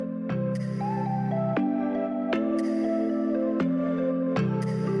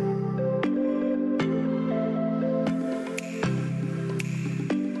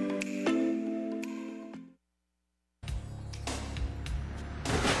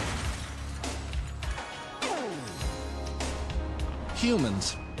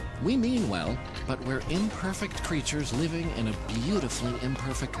Humans. We mean well, but we're imperfect creatures living in a beautifully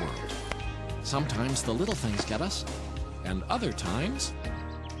imperfect world. Sometimes the little things get us, and other times,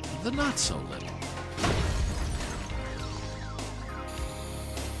 the not so little.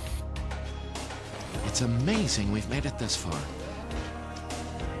 It's amazing we've made it this far.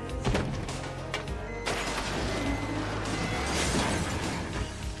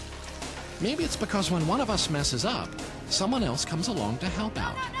 Maybe it's because when one of us messes up, someone else comes along to help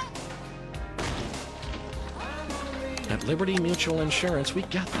out. At Liberty Mutual Insurance, we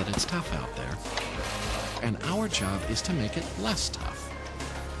get that it's tough out there. And our job is to make it less tough.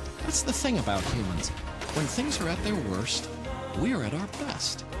 That's the thing about humans. When things are at their worst, we're at our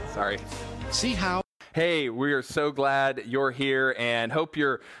best. Sorry. See how? Hey, we are so glad you're here and hope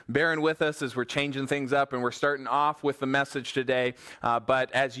you're bearing with us as we're changing things up and we're starting off with the message today.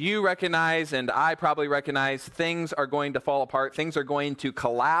 But as you recognize, and I probably recognize, things are going to fall apart. Things are going to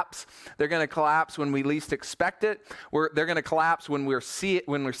collapse. They're going to collapse when we least expect it. They're going to collapse when we're seeing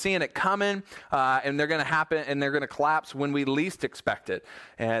it coming, and they're going to happen, and they're going to collapse when we least expect it.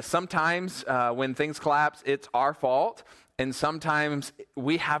 Sometimes when things collapse, it's our fault. And sometimes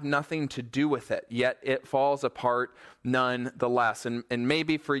we have nothing to do with it, yet it falls apart nonetheless. And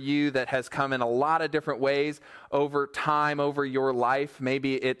maybe for you that has come in a lot of different ways over time, over your life.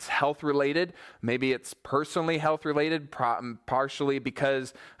 Maybe it's health related. Maybe it's personally health related, partially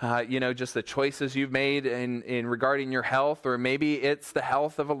because, just the choices you've made in regarding your health. Or maybe it's the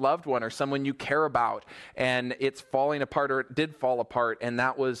health of a loved one or someone you care about. And it's falling apart, or it did fall apart. And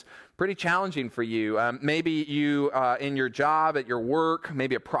that was pretty challenging for you. Maybe you, in your job, at your work,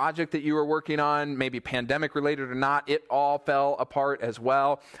 maybe a project that you were working on, maybe pandemic related or not, it all fell apart as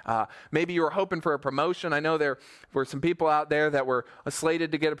well. Maybe you were hoping for a promotion. I know there were some people out there that were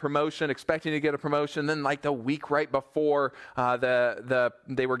slated to get a promotion, expecting to get a promotion. Then like the week right before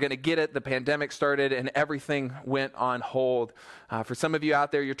they were going to get it, the pandemic started and everything went on hold. For some of you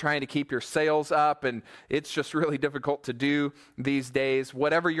out there, you're trying to keep your sales up and it's just really difficult to do these days.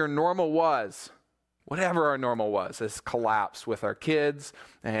 Whatever your normal was, whatever our normal was, has collapsed with our kids,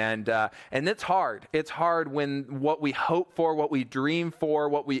 and it's hard. It's hard when what we hope for, what we dream for,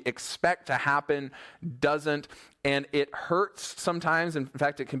 what we expect to happen doesn't, and it hurts sometimes. In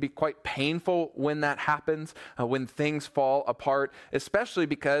fact, it can be quite painful when that happens, when things fall apart, especially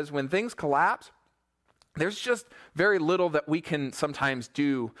because when things collapse, there's just very little that we can sometimes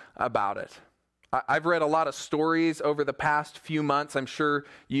do about it. I've read a lot of stories over the past few months. I'm sure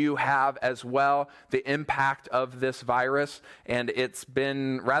you have as well, the impact of this virus, and it's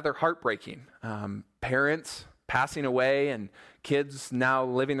been rather heartbreaking. Parents passing away and kids now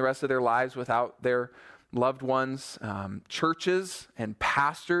living the rest of their lives without their loved ones, churches and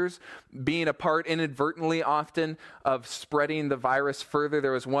pastors being a part inadvertently often of spreading the virus further.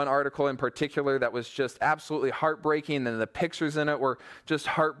 There was one article in particular that was just absolutely heartbreaking, and the pictures in it were just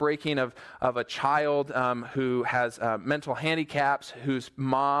heartbreaking of a child who has mental handicaps, whose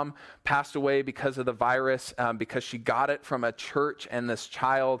mom passed away because of the virus, because she got it from a church, and this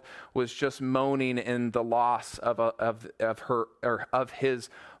child was just moaning in the loss of his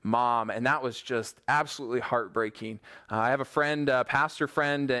mom, and that was just absolutely heartbreaking. I have a friend, a pastor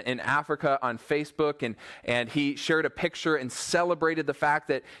friend in Africa on Facebook, and he shared a picture and celebrated the fact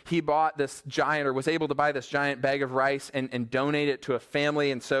that he bought this giant, or was able to buy this giant bag of rice and donate it to a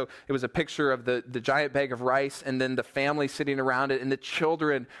family. And so it was a picture of the giant bag of rice and then the family sitting around it, and the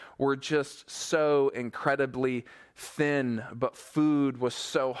children were just so incredibly thin, but food was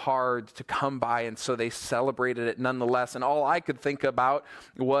so hard to come by, and so they celebrated it nonetheless. And all I could think about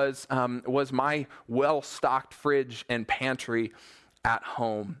was my well-stocked fridge and pantry at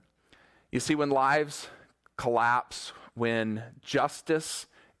home. You see, when lives collapse, when justice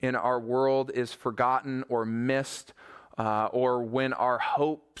in our world is forgotten or missed, or when our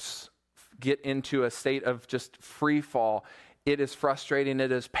hopes get into a state of just free fall, it is frustrating,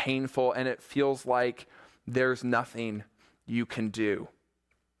 it is painful, and it feels like there's nothing you can do.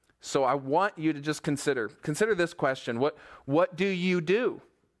 So I want you to just consider this question. What do you do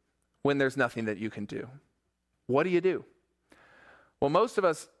when there's nothing that you can do? What do you do? Well, most of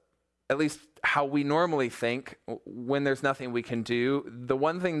us, at least how we normally think, when there's nothing we can do, the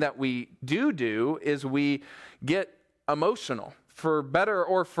one thing that we do is we get emotional, for better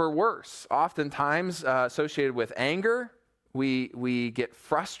or for worse, oftentimes associated with anger. We get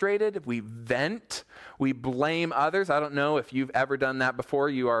frustrated, we vent, we blame others. I don't know if you've ever done that before.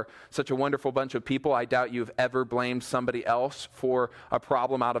 You are such a wonderful bunch of people. I doubt you've ever blamed somebody else for a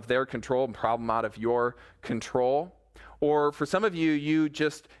problem out of their control, a problem out of your control. or for some of you, you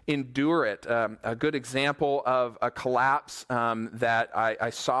just endure it. A good example of a collapse that I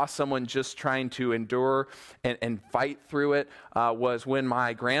saw someone just trying to endure and fight through it was when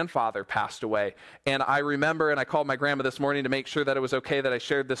my grandfather passed away. And I remember, and I called my grandma this morning to make sure that it was okay that I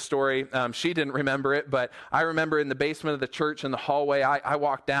shared this story. She didn't remember it, but I remember in the basement of the church in the hallway, I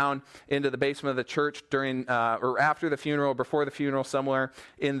walked down into the basement of the church during or after the funeral, before the funeral, somewhere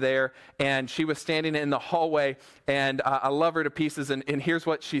in there, and she was standing in the hallway, and I love her to pieces, and here's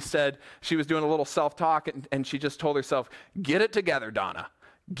what she said. She was doing a little self-talk, and she just told herself, "Get it together, Donna.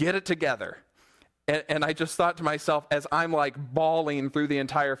 Get it together." And I just thought to myself, as I'm like bawling through the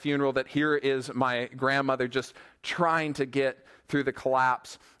entire funeral, that here is my grandmother just trying to get through the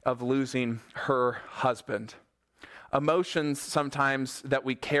collapse of losing her husband. Emotions sometimes that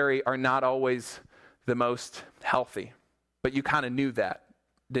we carry are not always the most healthy. But you kind of knew that,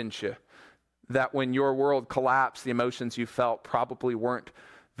 didn't you? That when your world collapsed, the emotions you felt probably weren't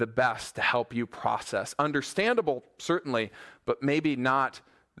the best to help you process. Understandable, certainly, but maybe not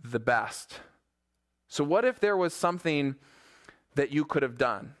the best. So what if there was something that you could have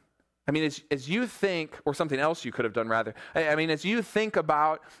done? I mean, as you think, or something else you could have done, rather. I mean, as you think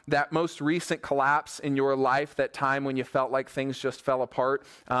about that most recent collapse in your life, that time when you felt like things just fell apart,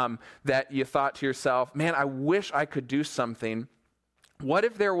 that you thought to yourself, man, I wish I could do something. What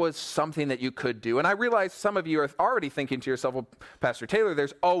if there was something that you could do? And I realize some of you are already thinking to yourself, well, Pastor Taylor,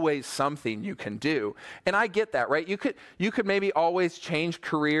 there's always something you can do. And I get that, right? You could maybe always change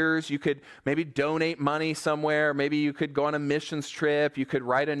careers. You could maybe donate money somewhere. Maybe you could go on a missions trip. You could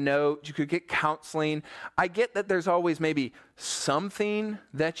write a note. You could get counseling. I get that there's always maybe something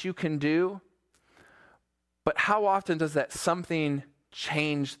that you can do. But how often does that something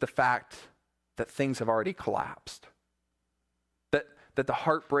change the fact that things have already collapsed? That the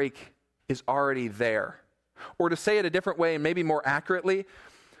heartbreak is already there. Or to say it a different way and maybe more accurately,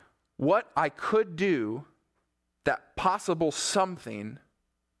 what I could do, that possible something,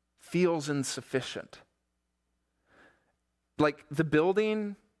 feels insufficient. Like the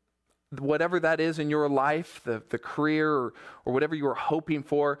building, whatever that is in your life, the career or whatever you were hoping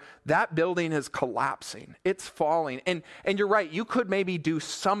for, that building is collapsing. It's falling. And you're right, you could maybe do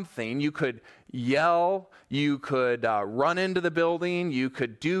something. You could yell, you could run into the building, you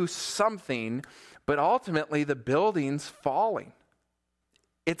could do something, but ultimately the building's falling.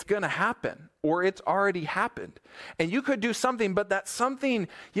 It's going to happen, or it's already happened. And you could do something, but that something,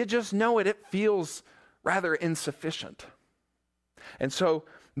 you just know it feels rather insufficient. And so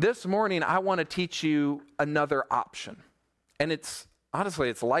this morning, I want to teach you another option. And it's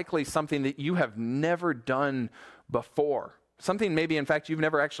likely something that you have never done before. Something maybe, in fact, you've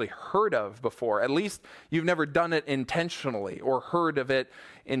never actually heard of before. At least you've never done it intentionally or heard of it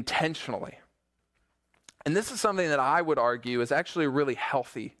intentionally. And this is something that I would argue is actually a really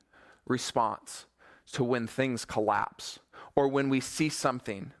healthy response to when things collapse. Or when we see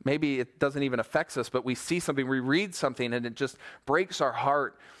something, maybe it doesn't even affect us, but we see something, we read something, and it just breaks our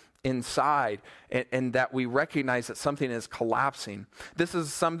heart inside, and that we recognize that something is collapsing. This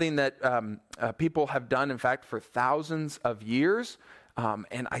is something that people have done, in fact, for thousands of years,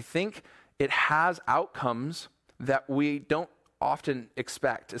 and I think it has outcomes that we don't often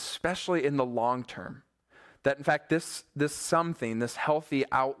expect, especially in the long term. That, in fact, this healthy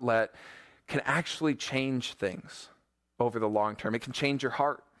outlet can actually change things over the long term. It can change your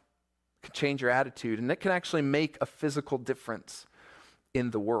heart, it can change your attitude, and it can actually make a physical difference in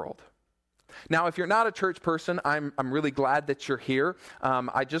the world. Now, if you're not a church person, I'm really glad that you're here.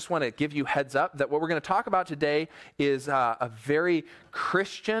 I just want to give you heads up that what we're going to talk about today is a very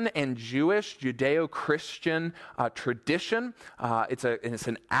Christian and Jewish, Judeo-Christian tradition. It's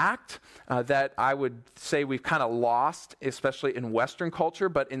an act that I would say we've kind of lost, especially in Western culture,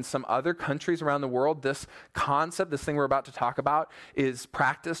 but in some other countries around the world, this concept, this thing we're about to talk about, is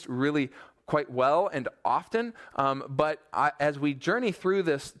practiced really quite well and often, but as we journey through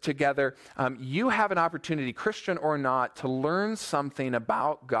this together, you have an opportunity, Christian or not, to learn something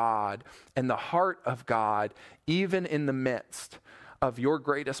about God and the heart of God, even in the midst of your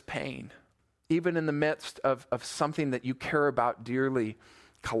greatest pain, even in the midst of something that you care about dearly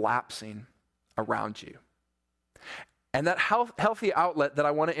collapsing around you. And that healthy outlet that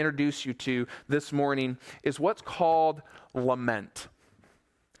I want to introduce you to this morning is what's called lament.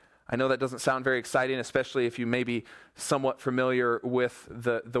 I know that doesn't sound very exciting, especially if you may be somewhat familiar with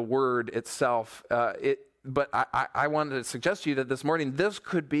the word itself. But I wanted to suggest to you that this morning, this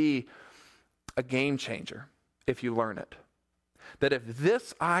could be a game changer if you learn it. That if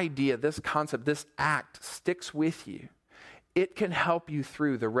this idea, this concept, this act sticks with you, it can help you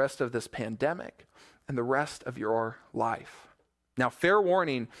through the rest of this pandemic. and the rest of your life. Now, fair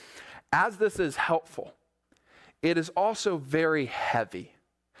warning, as this is helpful, it is also very heavy.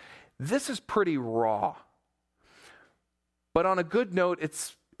 This is pretty raw. But on a good note,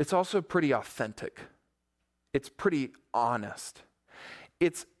 it's also pretty authentic. It's pretty honest.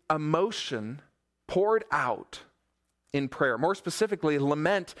 It's emotion poured out in prayer. More specifically,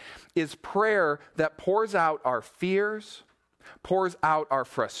 lament is prayer that pours out our fears, pours out our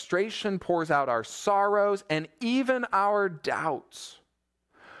frustration, pours out our sorrows, and even our doubts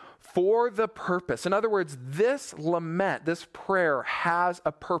for the purpose. In other words, this lament, this prayer has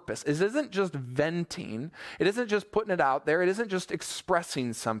a purpose. It isn't just venting. It isn't just putting it out there. It isn't just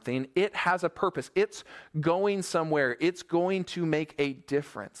expressing something. It has a purpose. It's going somewhere. It's going to make a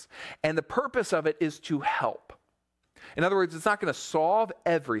difference. And the purpose of it is to help. In other words, it's not going to solve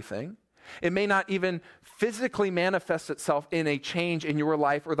everything. It may not even physically manifest itself in a change in your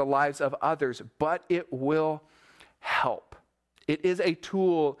life or the lives of others, but it will help. It is a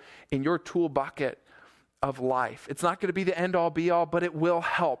tool in your tool bucket of life. It's not going to be the end all be all, but it will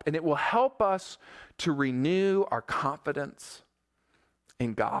help. And it will help us to renew our confidence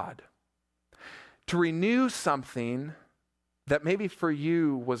in God. To renew something that maybe for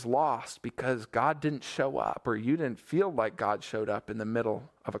you was lost because God didn't show up, or you didn't feel like God showed up in the middle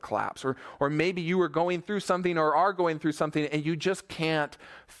of a collapse. Or maybe you were going through something or are going through something and you just can't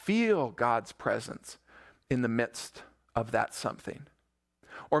feel God's presence in the midst of that something.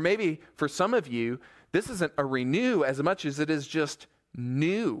 Or maybe for some of you, this isn't a renew as much as it is just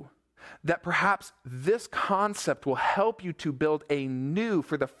new. That perhaps this concept will help you to build a new,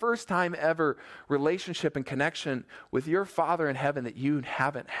 for the first time ever, relationship and connection with your Father in heaven that you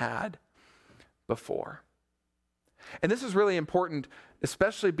haven't had before. And this is really important,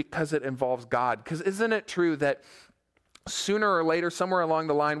 especially because it involves God. Because isn't it true that sooner or later, somewhere along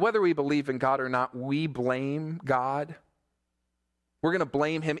the line, whether we believe in God or not, we blame God? We're going to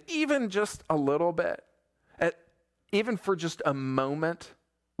blame him even just a little bit. Even for just a moment,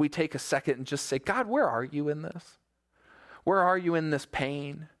 we take a second and just say, God, where are you in this? Where are you in this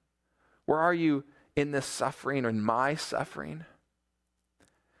pain? Where are you in this suffering or in my suffering?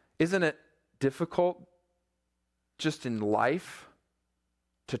 Isn't it difficult just in life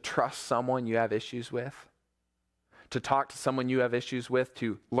to trust someone you have issues with? To talk to someone you have issues with,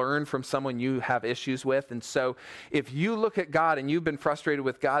 to learn from someone you have issues with. And so if you look at God and you've been frustrated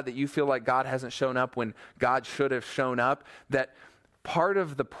with God, that you feel like God hasn't shown up when God should have shown up, that part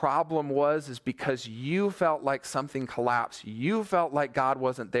of the problem is because you felt like something collapsed. You felt like God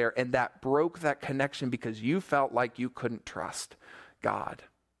wasn't there, and that broke that connection because you felt like you couldn't trust God.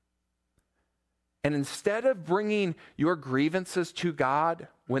 And instead of bringing your grievances to God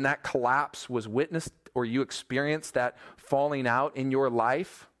when that collapse was witnessed or you experienced that falling out in your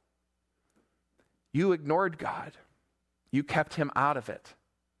life, you ignored God. You kept him out of it.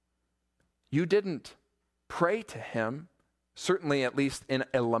 You didn't pray to him, certainly at least in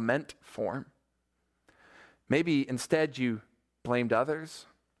a lament form. Maybe instead you blamed others.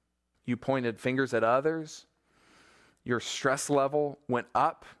 You pointed fingers at others. Your stress level went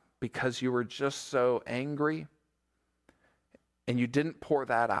up because you were just so angry, and you didn't pour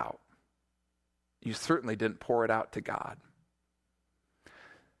that out. You certainly didn't pour it out to God.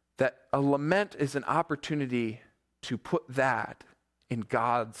 That a lament is an opportunity to put that in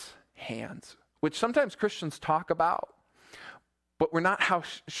God's hands, which sometimes Christians talk about, but we're not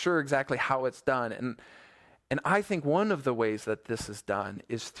sure exactly how it's done. And I think one of the ways that this is done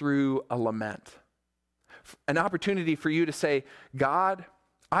is through a lament. An opportunity for you to say, God,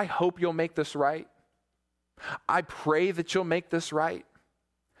 I hope you'll make this right. I pray that you'll make this right.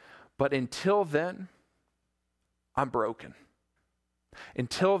 But until then, I'm broken.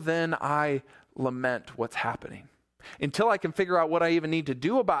 Until then, I lament what's happening. Until I can figure out what I even need to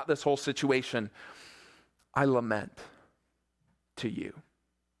do about this whole situation, I lament to you.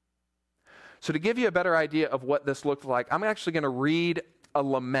 So to give you a better idea of what this looked like, I'm actually going to read a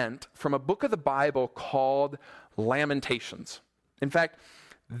lament from a book of the Bible called Lamentations. In fact,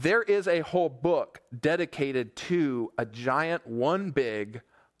 there is a whole book dedicated to a giant, one big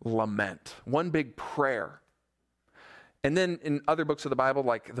lament, one big prayer. And then in other books of the Bible,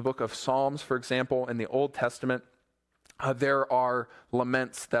 like the book of Psalms, for example, in the Old Testament, there are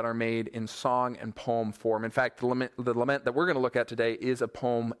laments that are made in song and poem form. In fact, the lament that we're going to look at today is a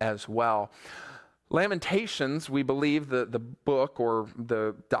poem as well. Lamentations, we believe the book or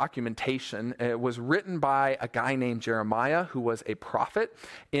the documentation was written by a guy named Jeremiah, who was a prophet.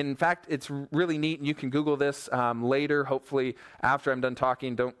 In fact, it's really neat, and you can Google this later, hopefully after I'm done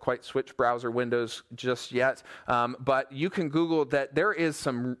talking. Don't quite switch browser windows just yet. But you can Google that there is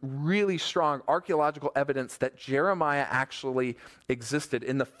some really strong archaeological evidence that Jeremiah actually existed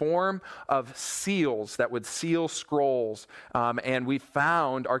in the form of seals that would seal scrolls. And we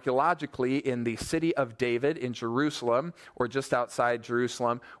found archaeologically in the city of David in Jerusalem, or just outside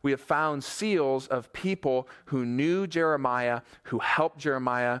Jerusalem, we have found seals of people who knew Jeremiah, who helped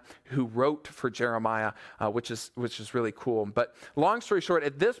Jeremiah, who wrote for Jeremiah, which is really cool. But long story short,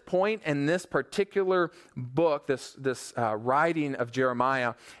 at this point in this particular book, this writing of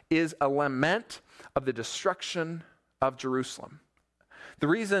Jeremiah is a lament of the destruction of Jerusalem. The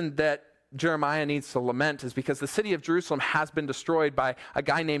reason that Jeremiah needs to lament is because the city of Jerusalem has been destroyed by a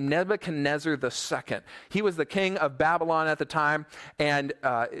guy named Nebuchadnezzar II. He was the king of Babylon at the time, and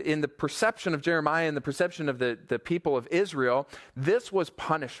in the perception of Jeremiah and the perception of the people of Israel, this was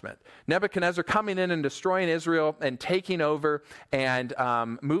punishment. Nebuchadnezzar coming in and destroying Israel and taking over and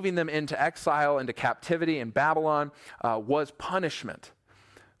moving them into exile, into captivity in Babylon, was punishment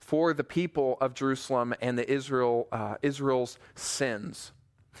for the people of Jerusalem and the Israel's sins.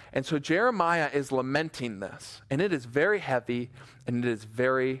 And so Jeremiah is lamenting this, and it is very heavy, and it is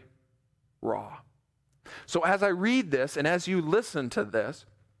very raw. So as I read this, and as you listen to this,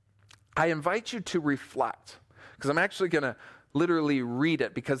 I invite you to reflect, because I'm actually going to literally read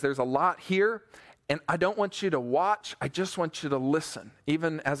it, because there's a lot here, and I don't want you to watch, I just want you to listen.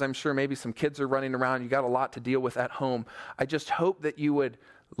 Even as I'm sure maybe some kids are running around, you got a lot to deal with at home. I just hope that you would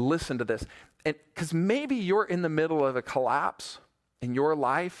listen to this. And because maybe you're in the middle of a collapse in your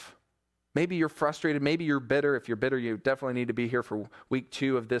life. Maybe you're frustrated. Maybe you're bitter. If you're bitter, you definitely need to be here for week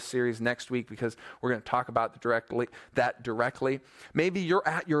 2 of this series next week, because we're going to talk about that directly. Maybe you're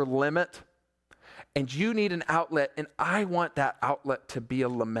at your limit and you need an outlet, and I want that outlet to be a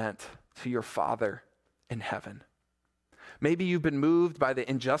lament to your Father in heaven. Maybe you've been moved by the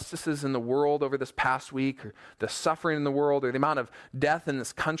injustices in the world over this past week, or the suffering in the world, or the amount of death in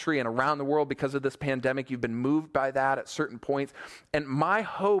this country and around the world because of this pandemic. You've been moved by that at certain points. And my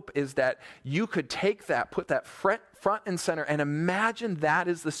hope is that you could take that, put that front and center, and imagine that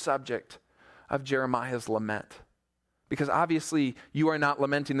is the subject of Jeremiah's lament. Because obviously you are not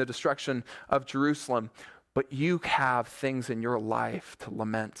lamenting the destruction of Jerusalem, but you have things in your life to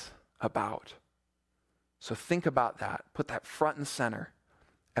lament about. So think about that. Put that front and center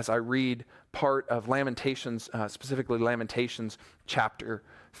as I read part of Lamentations, specifically Lamentations chapter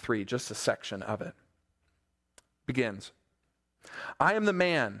 3, just a section of it. Begins. I am the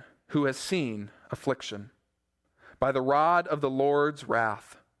man who has seen affliction by the rod of the Lord's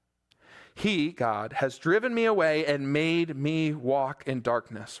wrath. He, God, has driven me away and made me walk in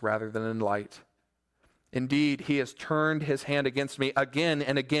darkness rather than in light. Indeed, he has turned his hand against me again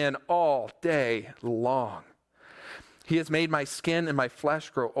and again all day long. He has made my skin and my flesh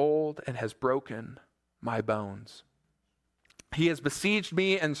grow old and has broken my bones. He has besieged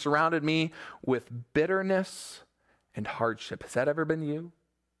me and surrounded me with bitterness and hardship. Has that ever been you?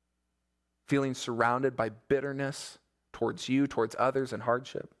 Feeling surrounded by bitterness towards you, towards others, and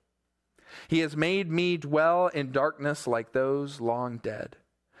hardship. He has made me dwell in darkness like those long dead.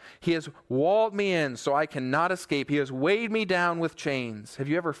 He has walled me in so I cannot escape. He has weighed me down with chains. Have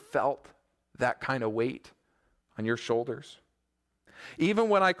you ever felt that kind of weight on your shoulders? Even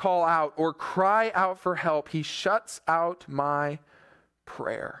when I call out or cry out for help, he shuts out my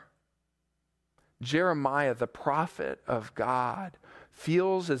prayer. Jeremiah, the prophet of God,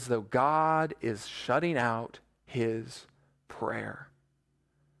 feels as though God is shutting out his prayer.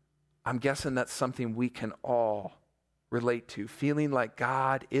 I'm guessing that's something we can all relate to, feeling like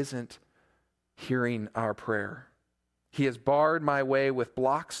God isn't hearing our prayer. He has barred my way with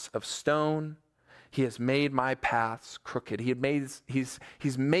blocks of stone. He has made my paths crooked.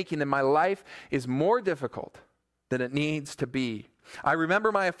 He's making them. My life is more difficult than it needs to be. I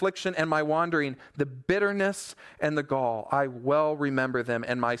remember my affliction and my wandering, the bitterness and the gall. I well remember them,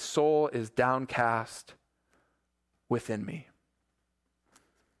 and my soul is downcast within me.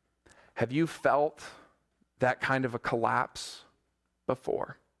 Have you felt that kind of a collapse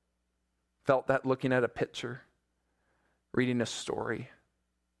before? Felt that looking at a picture, reading a story,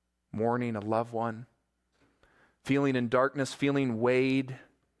 mourning a loved one, feeling in darkness, feeling weighed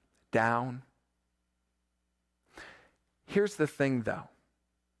down? Here's the thing, though,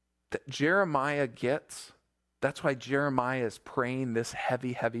 that Jeremiah gets. That's why Jeremiah is praying this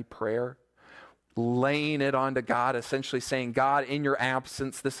heavy, heavy prayer, laying it onto God, essentially saying, God, in your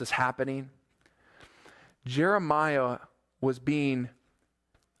absence, this is happening. Jeremiah was being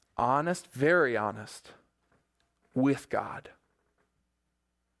honest, very honest, with God.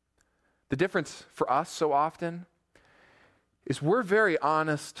 The difference for us so often is we're very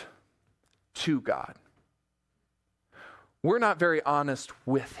honest to God. We're not very honest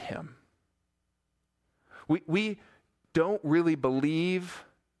with him. We don't really believe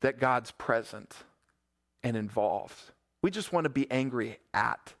that God's present and involved. We just want to be angry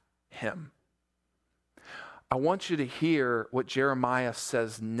at him. I want you to hear what Jeremiah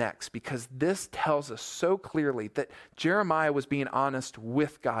says next, because this tells us so clearly that Jeremiah was being honest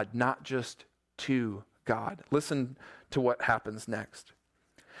with God, not just to God. Listen to what happens next.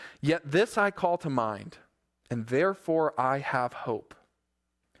 Yet this I call to mind, and therefore I have hope.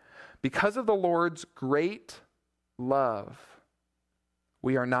 Because of the Lord's great love,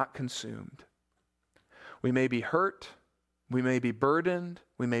 we are not consumed. We may be hurt, we may be burdened,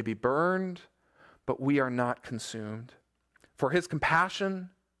 we may be burned, but we are not consumed. For his compassion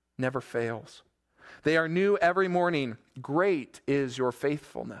never fails. They are new every morning. Great is your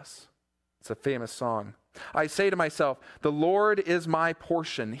faithfulness. It's a famous song. I say to myself, the Lord is my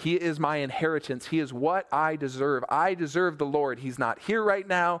portion. He is my inheritance. He is what I deserve. I deserve the Lord. He's not here right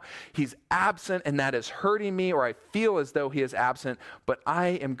now. He's absent, and that is hurting me, or I feel as though he is absent, but I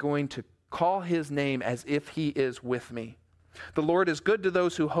am going to call his name as if he is with me. The Lord is good to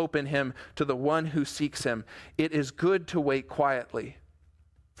those who hope in him, to the one who seeks him. It is good to wait quietly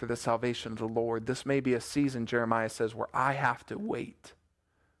for the salvation of the Lord. This may be a season, Jeremiah says, where I have to wait.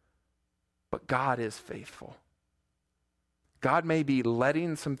 But God is faithful. God may be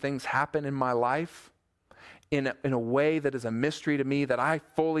letting some things happen in my life in a way that is a mystery to me that I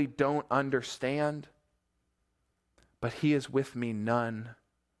fully don't understand. But he is with me none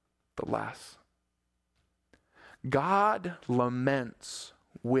the less. God laments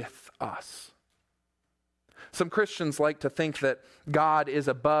with us. Some Christians like to think that God is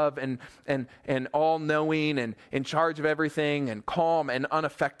above and all-knowing and in charge of everything and calm and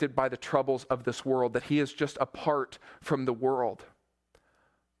unaffected by the troubles of this world, that he is just apart from the world.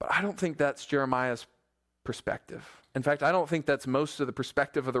 But I don't think that's Jeremiah's perspective. In fact, I don't think that's most of the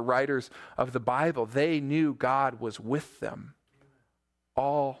perspective of the writers of the Bible. They knew God was with them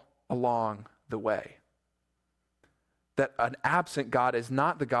all along the way. That an absent God is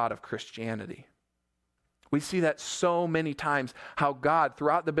not the God of Christianity. We see that so many times, how God,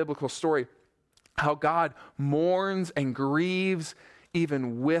 throughout the biblical story, how God mourns and grieves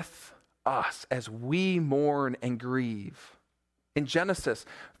even with us as we mourn and grieve. In Genesis,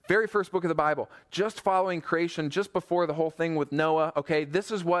 very first book of the Bible, just following creation, just before the whole thing with Noah, okay,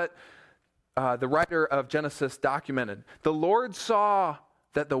 this is what the writer of Genesis documented. The Lord saw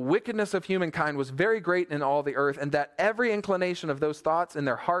that the wickedness of humankind was very great in all the earth, and that every inclination of those thoughts in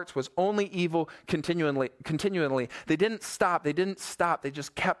their hearts was only evil continually. They didn't stop, they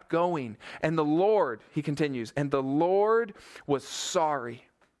just kept going. And the Lord, he continues, and the Lord was sorry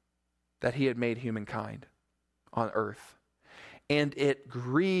that he had made humankind on earth. And it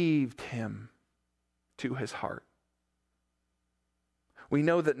grieved him to his heart. We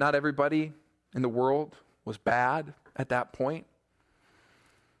know that not everybody in the world was bad at that point,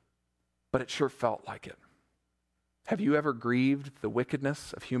 but it sure felt like it. Have you ever grieved the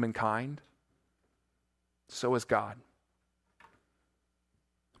wickedness of humankind? So has God.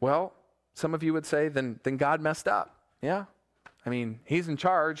 Well, some of you would say, then God messed up. Yeah. I mean, he's in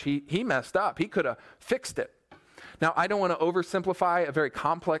charge. He messed up. He could have fixed it. Now, I don't want to oversimplify a very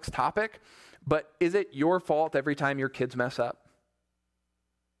complex topic, but is it your fault every time your kids mess up?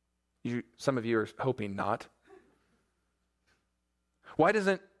 Some of you are hoping not. Why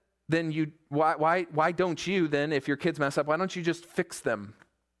don't you then, if your kids mess up, why don't you just fix them?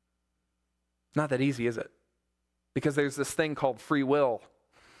 Not that easy, is it? Because there's this thing called free will,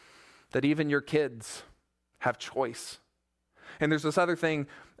 that even your kids have choice. And there's this other thing,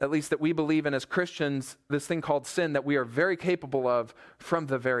 at least that we believe in as Christians, this thing called sin that we are very capable of from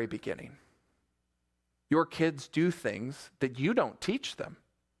the very beginning. Your kids do things that you don't teach them.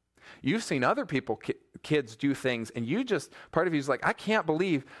 You've seen other people, kids do things, and part of you is like, I can't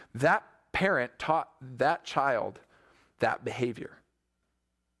believe that parent taught that child that behavior.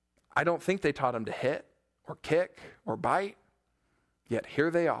 I don't think they taught him to hit or kick or bite, yet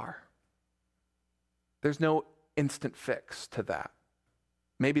here they are. There's no instant fix to that.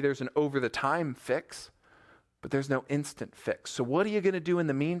 Maybe there's an over-the-time fix, but there's no instant fix. So what are you going to do in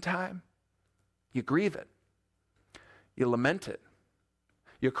the meantime? You grieve it. You lament it.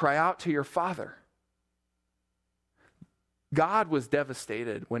 You cry out to your Father. God was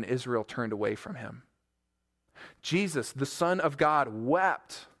devastated when Israel turned away from him. Jesus, the Son of God,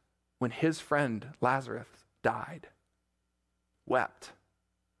 wept when his friend Lazarus died, wept.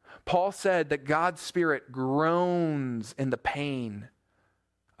 Paul said that God's Spirit groans in the pain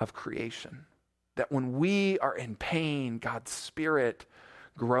of creation. That when we are in pain, God's Spirit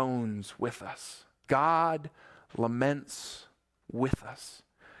groans with us. God laments with us.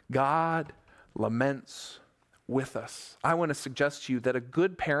 God laments with us. I want to suggest to you that a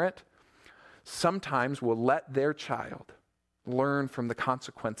good parent sometimes will let their child learn from the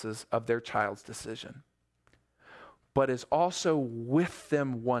consequences of their child's decision, but is also with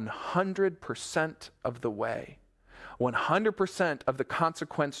them 100% of the way. 100% of the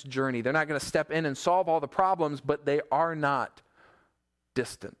consequence journey. They're not going to step in and solve all the problems, but they are not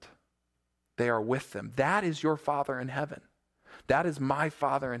distant. They are with them. That is your Father in heaven. That is my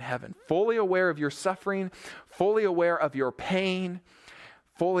Father in heaven. Fully aware of your suffering, fully aware of your pain,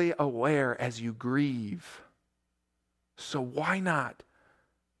 fully aware as you grieve. So why not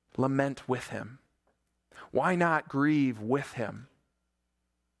lament with him? Why not grieve with him?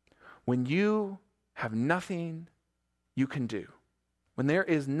 When you have nothing you can do, when there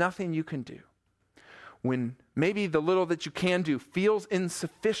is nothing you can do, when maybe the little that you can do feels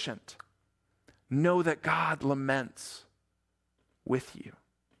insufficient, know that God laments with you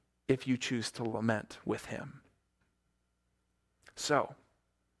if you choose to lament with him. So,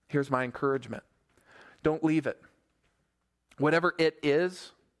 here's my encouragement. Don't leave it. Whatever it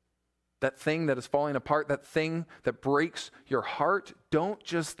is, that thing that is falling apart, that thing that breaks your heart, don't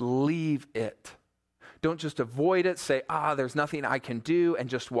just leave it. Don't just avoid it, say, there's nothing I can do, and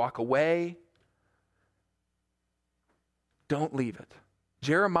just walk away. Don't leave it.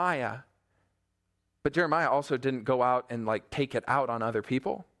 Jeremiah also didn't go out and take it out on other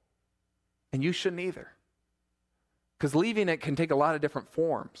people. And you shouldn't either. Because leaving it can take a lot of different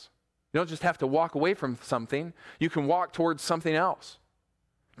forms. You don't just have to walk away from something. You can walk towards something else.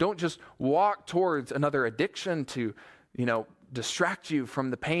 Don't just walk towards another addiction to, distract you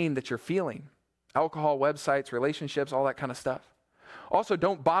from the pain that you're feeling. Alcohol, websites, relationships, all that kind of stuff. Also,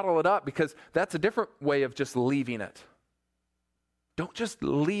 don't bottle it up, because that's a different way of just leaving it. Don't just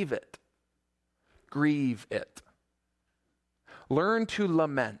leave it. Grieve it. Learn to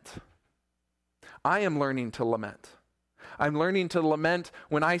lament. I am learning to lament. I'm learning to lament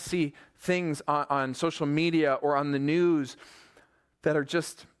when I see things on social media or on the news that are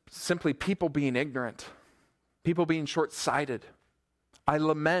just simply people being ignorant, people being short-sighted. I'm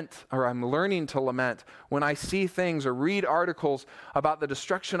learning to lament when I see things or read articles about the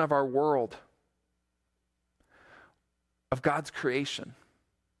destruction of our world, of God's creation.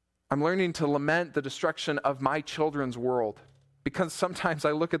 I'm learning to lament the destruction of my children's world, because sometimes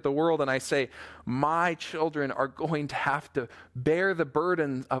I look at the world and I say, my children are going to have to bear the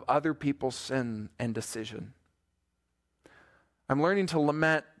burden of other people's sin and decision. I'm learning to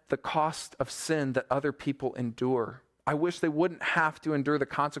lament the cost of sin that other people endure. I wish they wouldn't have to endure the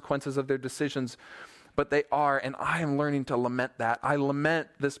consequences of their decisions, but they are, and I am learning to lament that. I lament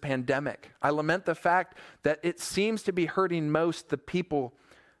this pandemic. I lament the fact that it seems to be hurting most the people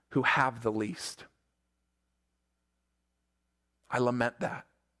who have the least. I lament that.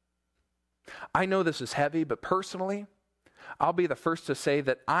 I know this is heavy, but personally, I'll be the first to say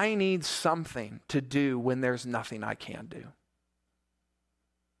that I need something to do when there's nothing I can do.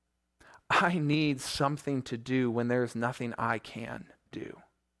 I need something to do when there's nothing I can do.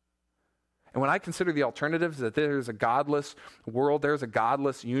 And when I consider the alternatives, that there's a godless world, there's a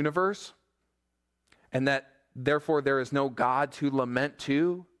godless universe, and that therefore there is no God to lament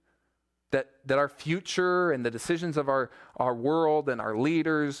to, that our future and the decisions of our world and our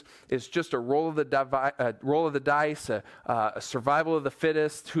leaders is just a roll of the dice, a survival of the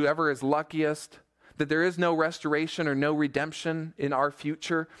fittest, whoever is luckiest, that there is no restoration or no redemption in our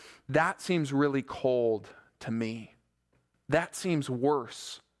future, that seems really cold to me. That seems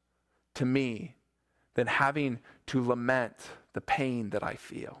worse to me than having to lament the pain that I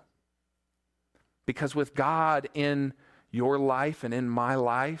feel. Because with God in your life and in my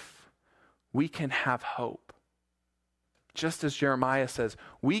life, we can have hope. Just as Jeremiah says,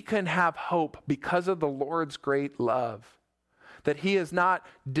 we can have hope because of the Lord's great love. That he is not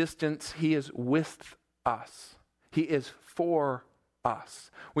distant, he is with us. He is for us.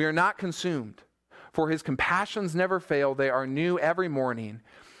 We are not consumed, for his compassions never fail. They are new every morning.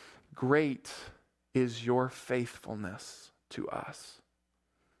 Great is your faithfulness to us.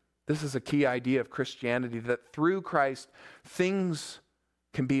 This is a key idea of Christianity, that through Christ, things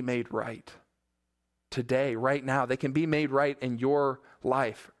can be made right. Today, right now. They can be made right in your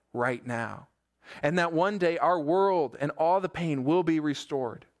life right now. And that one day our world and all the pain will be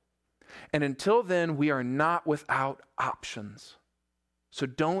restored. And until then, we are not without options. So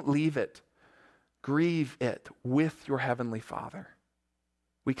don't leave it. Grieve it with your Heavenly Father.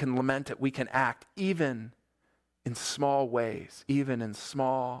 We can lament it. We can act even in small ways, even in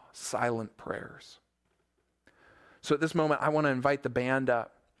small, silent prayers. So at this moment, I want to invite the band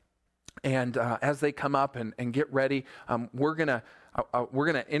up. And as they come up and get ready, we're gonna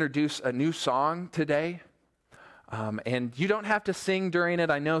introduce a new song today. And you don't have to sing during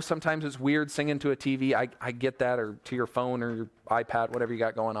it. I know sometimes it's weird singing to a TV. I get that, or to your phone or your iPad, whatever you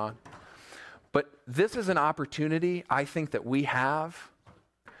got going on. But this is an opportunity, I think, that we have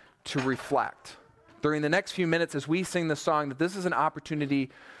to reflect. During the next few minutes as we sing the song, that this is an opportunity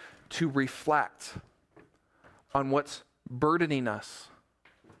to reflect on what's burdening us,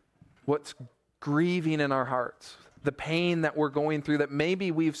 what's grieving in our hearts, the pain that we're going through that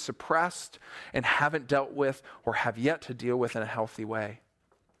maybe we've suppressed and haven't dealt with or have yet to deal with in a healthy way.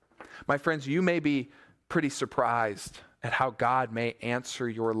 My friends, you may be pretty surprised at how God may answer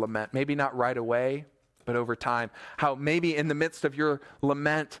your lament. Maybe not right away, but over time. How maybe in the midst of your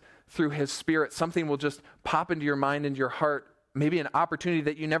lament through His Spirit, something will just pop into your mind and your heart. Maybe an opportunity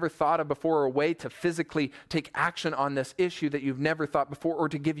that you never thought of before, or a way to physically take action on this issue that you've never thought before, or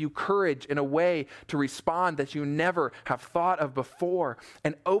to give you courage in a way to respond that you never have thought of before,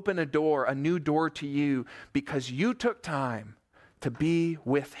 and open a new door to you because you took time to be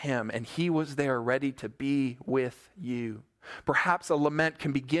with Him and He was there ready to be with you. Perhaps a lament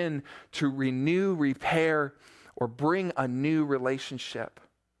can begin to renew, repair, or bring a new relationship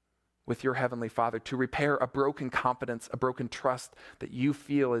with your Heavenly Father, to repair a broken confidence, a broken trust that you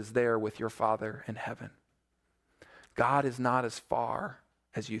feel is there with your Father in heaven. God is not as far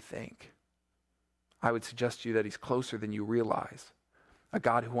as you think. I would suggest to you that He's closer than you realize. A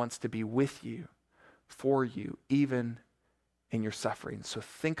God who wants to be with you, for you, even in your suffering. So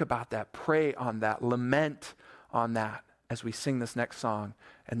think about that, pray on that, lament on that as we sing this next song,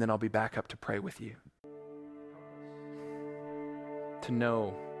 and then I'll be back up to pray with you. To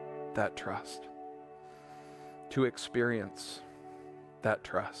know that trust, to experience that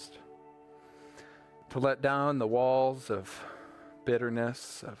trust, to let down the walls of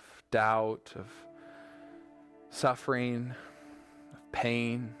bitterness, of doubt, of suffering, of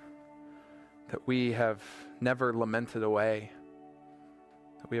pain that we have never lamented away,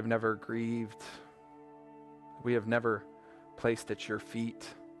 that we have never grieved, that we have never placed at your feet,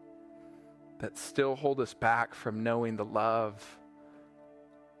 that still hold us back from knowing the love,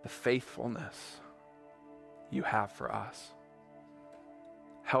 the faithfulness you have for us.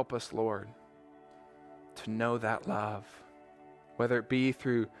 Help us, Lord, to know that love, whether it be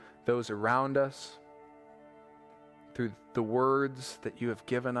through those around us, through the words that you have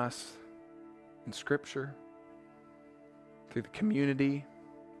given us in Scripture, through the community,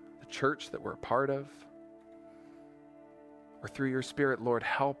 the church that we're a part of, or through your Spirit. Lord,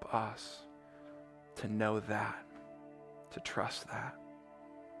 help us to know that, to trust that,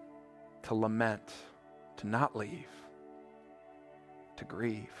 to lament, to not leave, to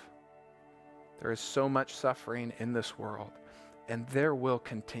grieve. There is so much suffering in this world, and there will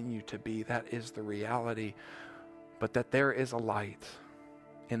continue to be. That is the reality. But that there is a light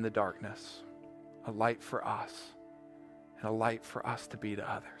in the darkness, a light for us, and a light for us to be to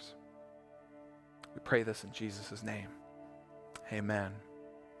others. We pray this in Jesus' name. Amen.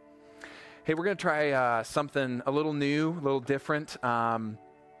 Hey, we're going to try something a little new, a little different.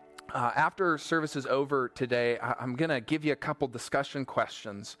 After service is over today, I'm going to give you a couple discussion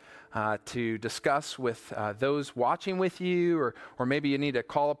questions to discuss with those watching with you, or maybe you need to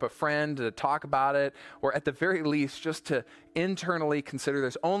call up a friend to talk about it, or at the very least, just to internally consider.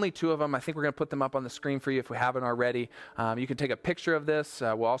 There's only 2 of them. I think we're going to put them up on the screen for you if we haven't already. You can take a picture of this.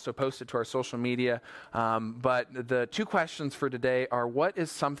 We'll also post it to our social media. But the 2 questions for today are, what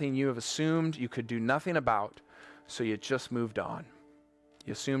is something you have assumed you could do nothing about, so you just moved on?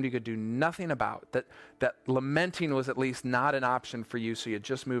 You assumed you could do nothing about, that lamenting was at least not an option for you, so you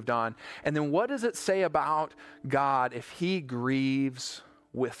just moved on. And then what does it say about God if He grieves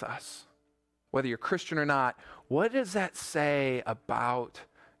with us? Whether you're Christian or not, what does that say about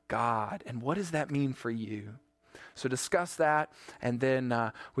God? And what does that mean for you? So discuss that, and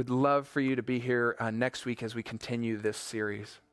then we'd love for you to be here next week as we continue this series.